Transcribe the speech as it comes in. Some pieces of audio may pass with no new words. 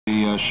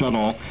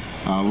shuttle.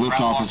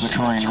 Liftoff is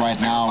occurring right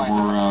now.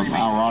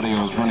 Our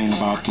audio is running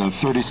about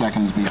 30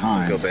 seconds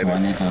behind, so I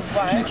need to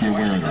make you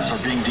aware of that.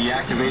 Are being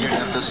deactivated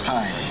at this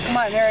time. Come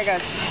on, there it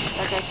goes.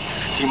 Okay.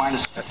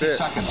 T-minus 50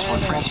 seconds.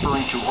 We're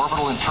transferring to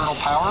orbital internal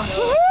power.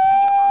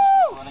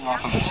 Woohoo! Running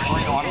off of its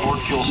 3 onboard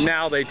fuel cells.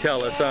 Now they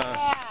tell us,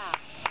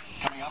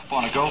 Coming up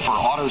on a go for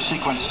auto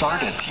sequence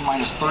start at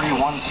T-minus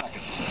 31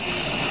 seconds.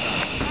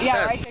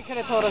 Yeah, right, they could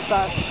have told us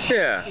that.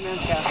 Yeah.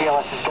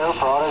 TLS is go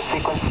for auto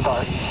sequence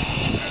start.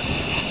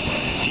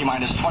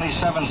 T-minus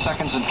 27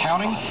 seconds and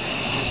counting.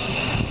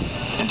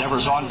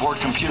 Endeavor's onboard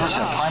computers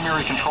have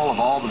primary control of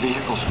all the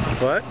vehicles.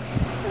 What?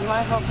 We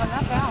might as well turn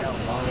that down.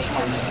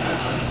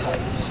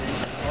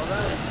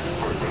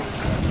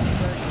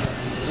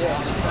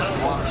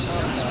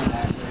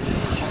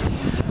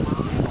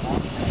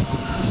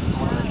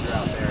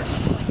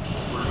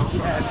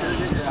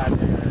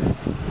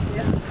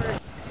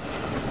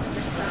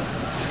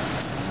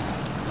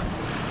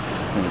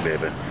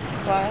 Baby.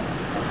 What?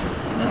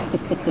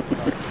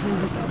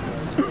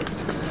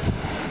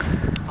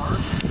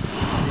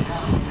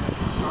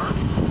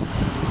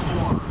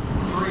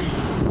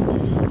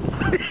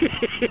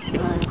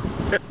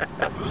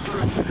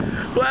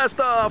 Blast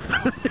off!